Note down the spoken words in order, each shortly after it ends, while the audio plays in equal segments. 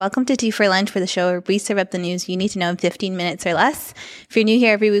Welcome to Tea for Lunch, for the show where we serve up the news you need to know in 15 minutes or less. If you're new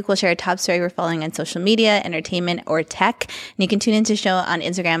here, every week we'll share a top story we're following on social media, entertainment, or tech. And you can tune into the show on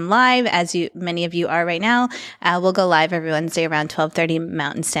Instagram Live, as many of you are right now. We'll go live every Wednesday around 12:30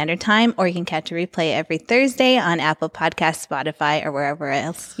 Mountain Standard Time, or you can catch a replay every Thursday on Apple Podcasts, Spotify, or wherever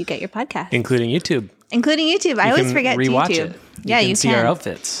else you get your podcast. Including YouTube. I always forget YouTube. You can see our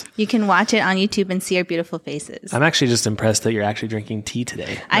outfits. You can watch it on YouTube and see our beautiful faces. I'm actually just impressed that you're actually drinking tea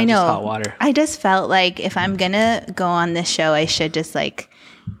today. I know. Just hot water. I just felt like if I'm going to go on this show, I should just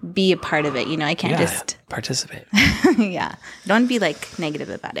be a part of it. I can't just participate. Yeah. I don't want to be negative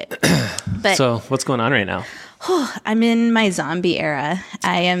about it. But so what's going on right now? I'm in my zombie era.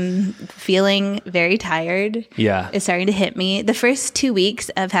 I am feeling very tired. Yeah. It's starting to hit me. The first 2 weeks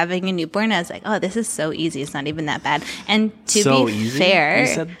of having a newborn, I was like, oh, this is so easy. It's not even that bad. And to be fair,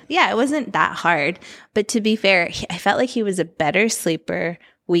 it wasn't that hard. But to be fair, I felt like he was a better sleeper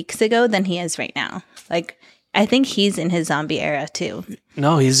weeks ago than he is right now. I think he's in his zombie era too.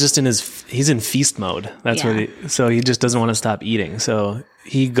 No, he's just he's in feast mode. That's so he just doesn't want to stop eating. So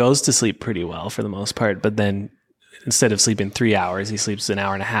he goes to sleep pretty well for the most part, but then instead of sleeping 3 hours, he sleeps an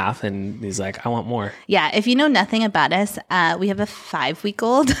hour and a half, and he's like, I want more. Yeah. If you know nothing about us, we have a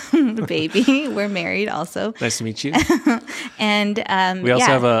 5-week-old baby. We're married also. Nice to meet you. And we also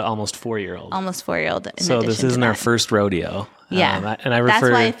have a almost 4-year-old. Almost 4-year-old. So this isn't our first rodeo. Yeah. And I refer,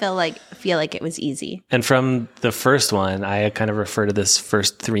 that's why I feel like it was easy. And from the first one, I kind of refer to this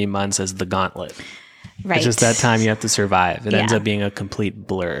first 3 months as the gauntlet. Right. It's just that time you have to survive. It ends up being a complete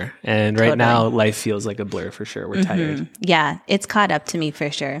blur. And right now, life feels like a blur for sure. We're tired. Yeah, it's caught up to me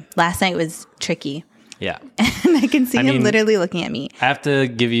for sure. Last night was tricky. Yeah. And I can see him literally looking at me. I have to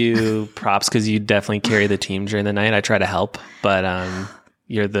give you props because you definitely carry the team during the night. I try to help, but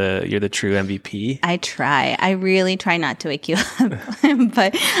you're the true MVP. I try. I really try not to wake you up.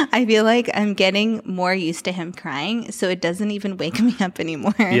 But I feel like I'm getting more used to him crying, so it doesn't even wake me up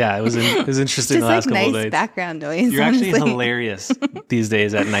anymore. Yeah, it was interesting the last couple of days. Just nice background noise. You're actually hilarious these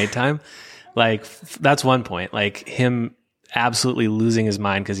days at nighttime. That's one point. Him absolutely losing his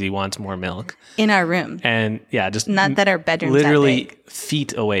mind because he wants more milk. In our room. And just not that our bedroom's literally that big.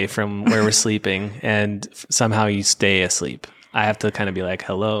 Feet away from where we're sleeping, and somehow you stay asleep. I have to kind of be like,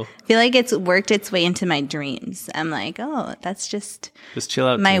 hello. I feel like it's worked its way into my dreams. I'm like, oh, that's just chill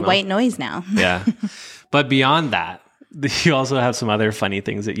out. My white noise now. Yeah. But beyond that, you also have some other funny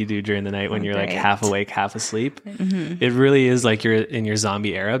things that you do during the night when you're half awake, half asleep. Mm-hmm. It really is like you're in your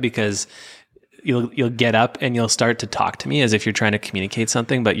zombie era because you'll get up and you'll start to talk to me as if you're trying to communicate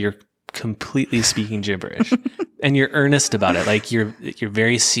something, but you're completely speaking gibberish. And you're earnest about it. You're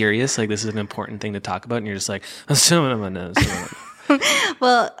very serious. This is an important thing to talk about. And you're just like,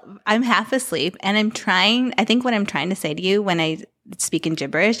 well, I'm half asleep and I think what I'm trying to say to you when I speak in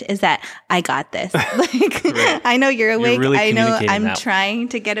gibberish is that I got this. Right. I know you're awake. You're really I know I'm that. Trying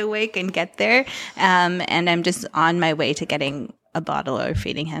to get awake and get there. And I'm just on my way to getting a bottle or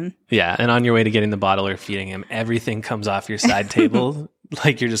feeding him. Yeah. And on your way to getting the bottle or feeding him, everything comes off your side table.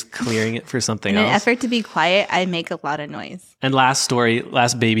 You're just clearing it for something else. In an effort to be quiet, I make a lot of noise. And last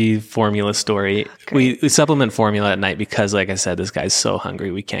baby formula story. We supplement formula at night because, like I said, this guy's so hungry.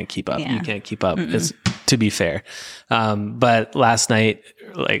 We can't keep up. Yeah. You can't keep up, to be fair. But last night,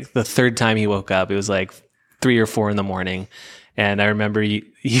 the third time he woke up, it was 3 or 4 in the morning. And I remember you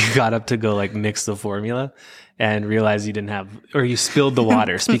got up to go mix the formula and realized you didn't have, or you spilled the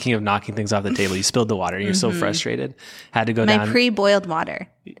water. Speaking of knocking things off the table, you spilled the water. You're so frustrated. Had to go down. My pre-boiled water.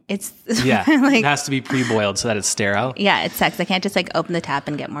 It's it has to be pre-boiled so that it's sterile. Yeah, it sucks. I can't just open the tap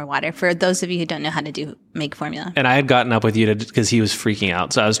and get more water. For those of you who don't know how to make formula. And I had gotten up with you because he was freaking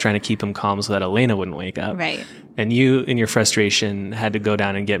out. So I was trying to keep him calm so that Elena wouldn't wake up. Right. And you, in your frustration, had to go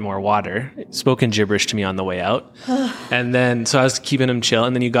down and get more water. Spoken gibberish to me on the way out. And then, so I was keeping him chill.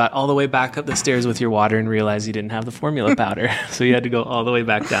 And then you got all the way back up the stairs with your water and realized you didn't have the formula powder. So you had to go all the way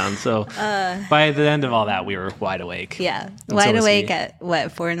back down. So by the end of all that, we were wide awake. Yeah. Wide awake at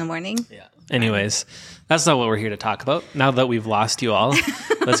 4 in the morning? Yeah. Anyways, that's not what we're here to talk about. Now that we've lost you all,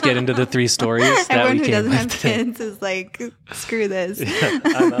 let's get into the 3 stories that we came Everyone who doesn't have today. kids is like, screw this.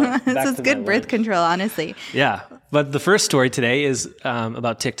 Yeah, this is good birth control, honestly. Yeah. But the first story today is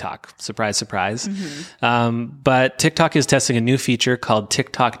about TikTok. Surprise, surprise. Mm-hmm. But TikTok is testing a new feature called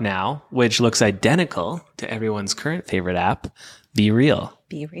TikTok Now, which looks identical to everyone's current favorite app, Be Real.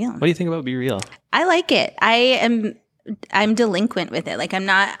 Be Real. What do you think about Be Real? I like it. I'm delinquent with it.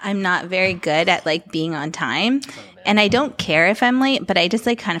 I'm not very good at being on time. And I don't care if I'm late, but I just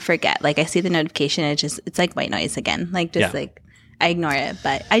kind of forget. I see the notification, it's like white noise again. I ignore it,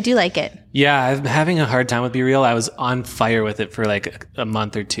 but I do like it. Yeah, I've been having a hard time with Be Real. I was on fire with it for like a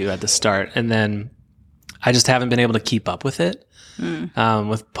month or two at the start, and then I just haven't been able to keep up with it,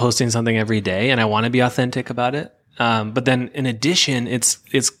 with posting something every day, and I want to be authentic about it. But then in addition,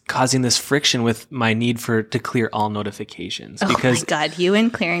 it's causing this friction with my need to clear all notifications. Because oh my God, you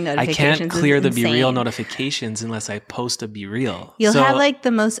and clearing notifications. I can't clear the Be Real notifications unless I post a Be Real. You'll have like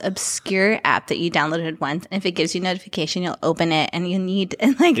the most obscure app that you downloaded once, and if it gives you notification, you'll open it, and you need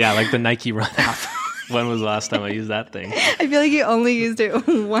like like the Nike Run app. When was the last time I used that thing? I feel like you only used it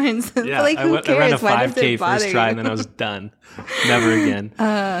once. Yeah, like, who cares? I ran a 5K first try and then I was done. Never again.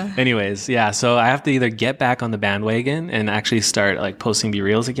 Anyways, yeah, so I have to either get back on the bandwagon and actually start like posting Be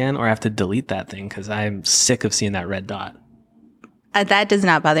Reals again, or I have to delete that thing because I'm sick of seeing that red dot. That does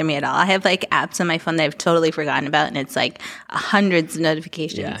not bother me at all. I have like apps on my phone that I've totally forgotten about, and it's like hundreds of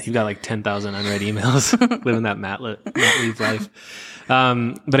notifications. Yeah, you've got like 10,000 unread emails living that Matt Leaf life.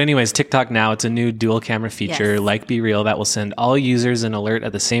 But anyways, TikTok now, it's a new dual camera feature like Be Real that will send all users an alert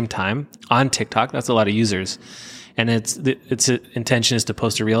at the same time on TikTok. That's a lot of users. And its intention is to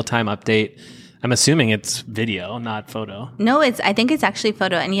post a real-time update. I'm assuming it's video, not photo. No, I think it's actually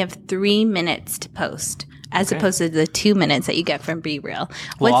photo, and you have 3 minutes to post as opposed to the 2 minutes that you get from Be Real.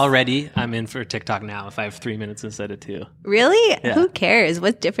 Well, already I'm in for TikTok now if I have 3 minutes instead of 2. Really? Yeah. Who cares?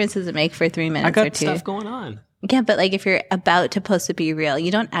 What difference does it make for 3 minutes or 2? I got stuff going on. Yeah, but like if you're about to post a Be Real,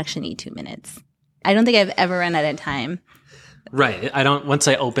 you don't actually need 2 minutes. I don't think I've ever run out of time. Right. Once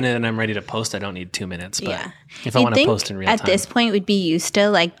I open it and I'm ready to post, I don't need 2 minutes. But if I want to post in real time. At this point, we'd be used to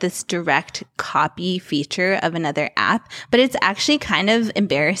like this direct copy feature of another app, but it's actually kind of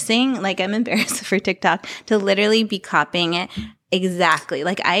embarrassing. Like I'm embarrassed for TikTok to literally be copying it. Exactly.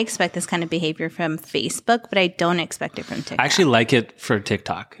 Like I expect this kind of behavior from Facebook, but I don't expect it from TikTok. I actually like it for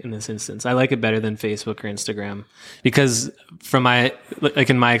TikTok in this instance. I like it better than Facebook or Instagram because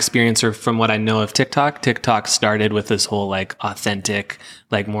in my experience or from what I know of TikTok started with this whole like authentic,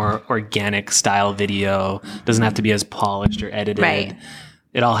 like more organic style video. Doesn't have to be as polished or edited. Right.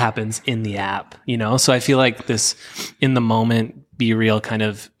 It all happens in the app, So I feel like this in the moment Be Real kind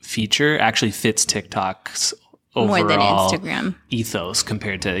of feature actually fits TikTok's overall more than Instagram ethos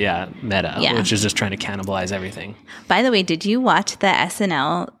compared to Meta, which is just trying to cannibalize everything. By the way, did you watch the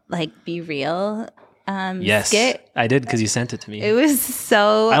SNL like Be Real yes, skit? I did because you sent it to me. It was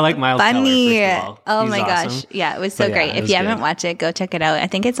so I like Miles funny. Teller, first of all. Oh my gosh, yeah, it was so great. If you haven't watched it, go check it out. I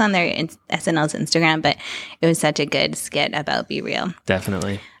think it's on their SNL's Instagram, but it was such a good skit about Be Real.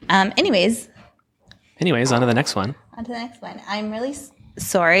 Definitely. Anyways, on to the next one. I'm really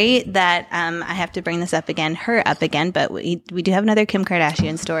sorry that I have to bring her up again, but we do have another Kim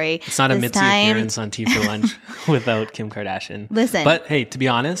Kardashian story. It's not a Mitzi appearance on Tea for Lunch without Kim Kardashian. Listen. But hey, to be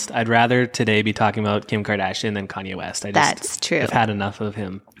honest, I'd rather today be talking about Kim Kardashian than Kanye West. That's true. I've had enough of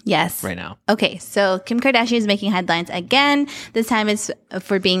him. Yes. Right now. Okay, so Kim Kardashian is making headlines again. This time it's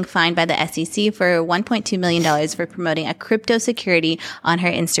for being fined by the SEC for $1.2 million for promoting a crypto security on her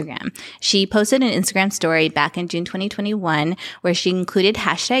Instagram. She posted an Instagram story back in June 2021 where she included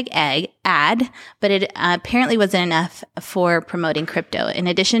 #ad, but it apparently wasn't enough for promoting crypto. In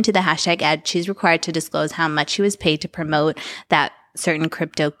addition to the #ad, she's required to disclose how much she was paid to promote that certain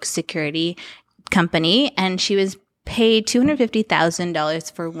crypto security company, and she was paid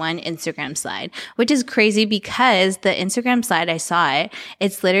 $250,000 for one Instagram slide, which is crazy because the Instagram slide, I saw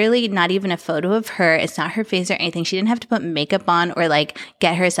it's literally not even a photo of her. It's not her face or anything. She didn't have to put makeup on or like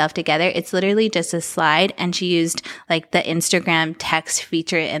get herself together. It's literally just a slide, and she used like the Instagram text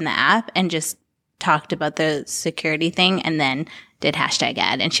feature in the app and just talked about the security thing and then did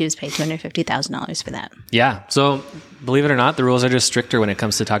 #ad, and she was paid $250,000 for that. Yeah. So believe it or not, the rules are just stricter when it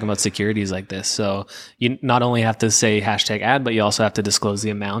comes to talking about securities like this. So you not only have to say #ad, but you also have to disclose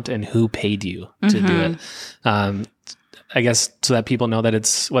the amount and who paid you to do it. I guess so that people know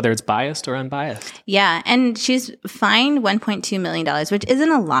that whether it's biased or unbiased. Yeah. And she's fined $1.2 million, which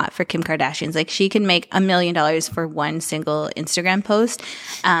isn't a lot for Kim Kardashian's. Like she can make $1 million for one single Instagram post.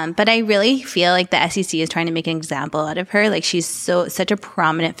 But I really feel like the SEC is trying to make an example out of her. Like she's such a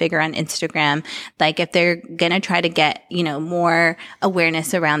prominent figure on Instagram. Like if they're going to try to get, more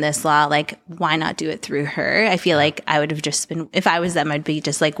awareness around this law, like why not do it through her? I feel like I would have just been, if I was them, I'd be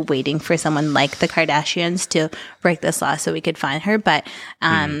just like waiting for someone like the Kardashians to break this law so we could find her. But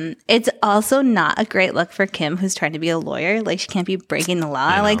it's also not a great look for Kim, who's trying to be a lawyer. Like she can't be breaking the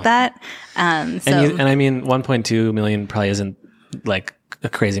law like that. And I mean, 1.2 million probably isn't like a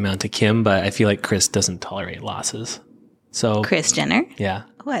crazy amount to Kim, but I feel like Kris doesn't tolerate losses. So Kris Jenner? Yeah.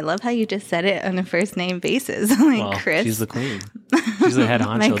 Oh, I love how you just said it on a first name basis. Like, well, Chris. she's the queen. She's the head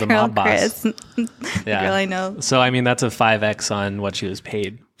honcho, the mob boss. Yeah. Girl I know. So, I mean, that's a 5X on what she was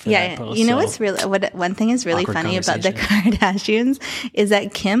paid. Yeah. Post, you know what's really, one thing is really funny about the Kardashians is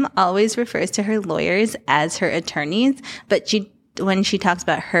that Kim always refers to her lawyers as her attorneys, but when she talks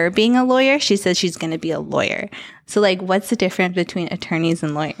about her being a lawyer, she says she's going to be a lawyer. So, like, what's the difference between attorneys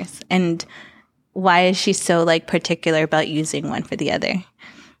and lawyers? And why is she so, like, particular about using one for the other?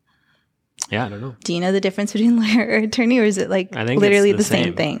 Yeah, I don't know. Do you know the difference between lawyer or attorney, or is it like literally the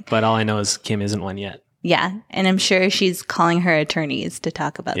same thing? But all I know is Kim isn't one yet. Yeah, and I'm sure she's calling her attorneys to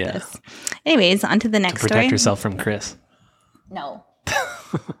talk about this. Anyways, on to the next story. To protect herself from Chris. No.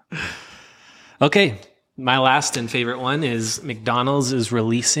 Okay, my last and favorite one is McDonald's is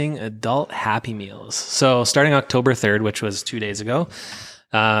releasing adult Happy Meals. So starting October 3rd, which was 2 days ago,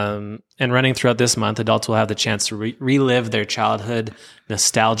 and running throughout this month, adults will have the chance to relive their childhood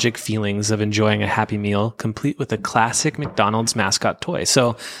nostalgic feelings of enjoying a Happy Meal, complete with a classic McDonald's mascot toy.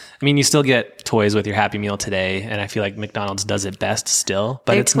 So, I mean, you still get toys with your Happy Meal today, and I feel like McDonald's does it best still,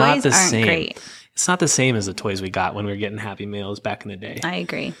 but it's not the same. Great. It's not the same as the toys we got when we were getting Happy Meals back in the day. I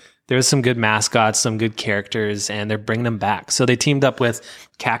agree. There's some good mascots, some good characters, and they're bringing them back. So they teamed up with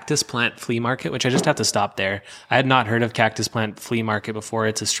Cactus Plant Flea Market, which I just have to stop there. I had not heard of Cactus Plant Flea Market before.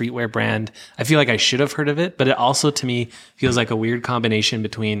 It's a streetwear brand. I feel like I should have heard of it, but it also, to me, feels like a weird combination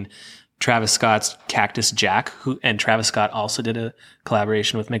between Travis Scott's Cactus Jack, and Travis Scott also did a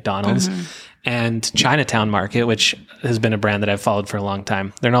collaboration with McDonald's, and Chinatown Market, which has been a brand that I've followed for a long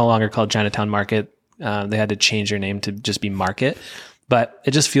time. They're no longer called Chinatown Market. They had to change their name to just be Market. But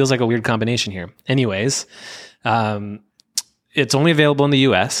it just feels like a weird combination here. Anyways, it's only available in the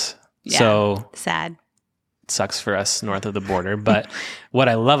US. Yeah, so sad. It sucks for us north of the border. But what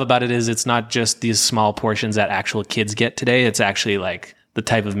I love about it is it's not just these small portions that actual kids get today. It's actually like the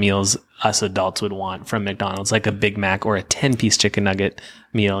type of meals us adults would want from McDonald's, like a Big Mac or a 10-piece chicken nugget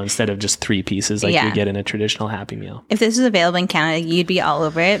meal instead of just 3 pieces like you get in a traditional Happy Meal. If this was available in Canada, you'd be all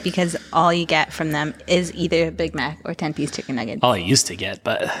over it because all you get from them is either a Big Mac or 10-piece chicken nuggets. All I used to get,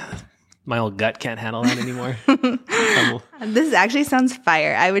 but my old gut can't handle that anymore. This actually sounds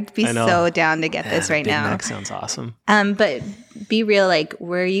fire. I would be so down to get this right now. Big Mac sounds awesome. But be real, like,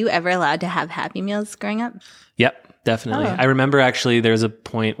 were you ever allowed to have Happy Meals growing up? Yep. Definitely. I remember actually there was a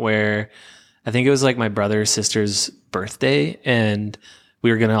point where I think it was like my brother or sister's birthday and we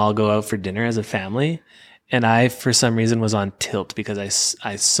were going to all go out for dinner as a family. And I, for some reason, was on tilt because I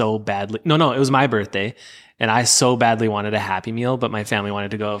so badly, it was my birthday and I so badly wanted a Happy Meal, but my family wanted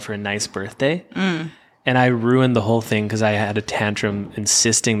to go out for a nice birthday. And I ruined the whole thing because I had a tantrum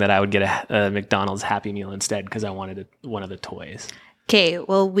insisting that I would get a McDonald's Happy Meal instead because I wanted one of the toys. Okay,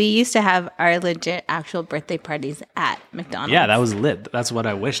 well, we used to have our legit actual birthday parties at McDonald's. Yeah, that was lit. That's what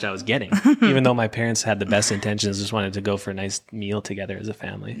I wished I was getting. Even though my parents had the best intentions, just wanted to go for a nice meal together as a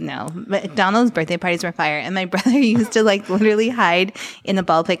family. No, McDonald's birthday parties were fire. And my brother used to like literally hide in the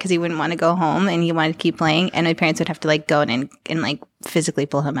ball pit because he wouldn't want to go home and he wanted to keep playing. And my parents would have to like go in and like physically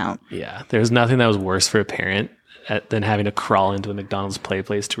pull him out. Yeah, there's nothing that was worse for a parent than having to crawl into a McDonald's play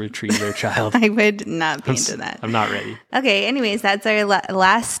place to retrieve their child. I would not be into that. I'm not ready. Okay, anyways, that's our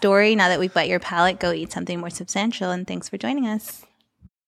last story. Now that we've wet your palate, go eat something more substantial. And thanks for joining us.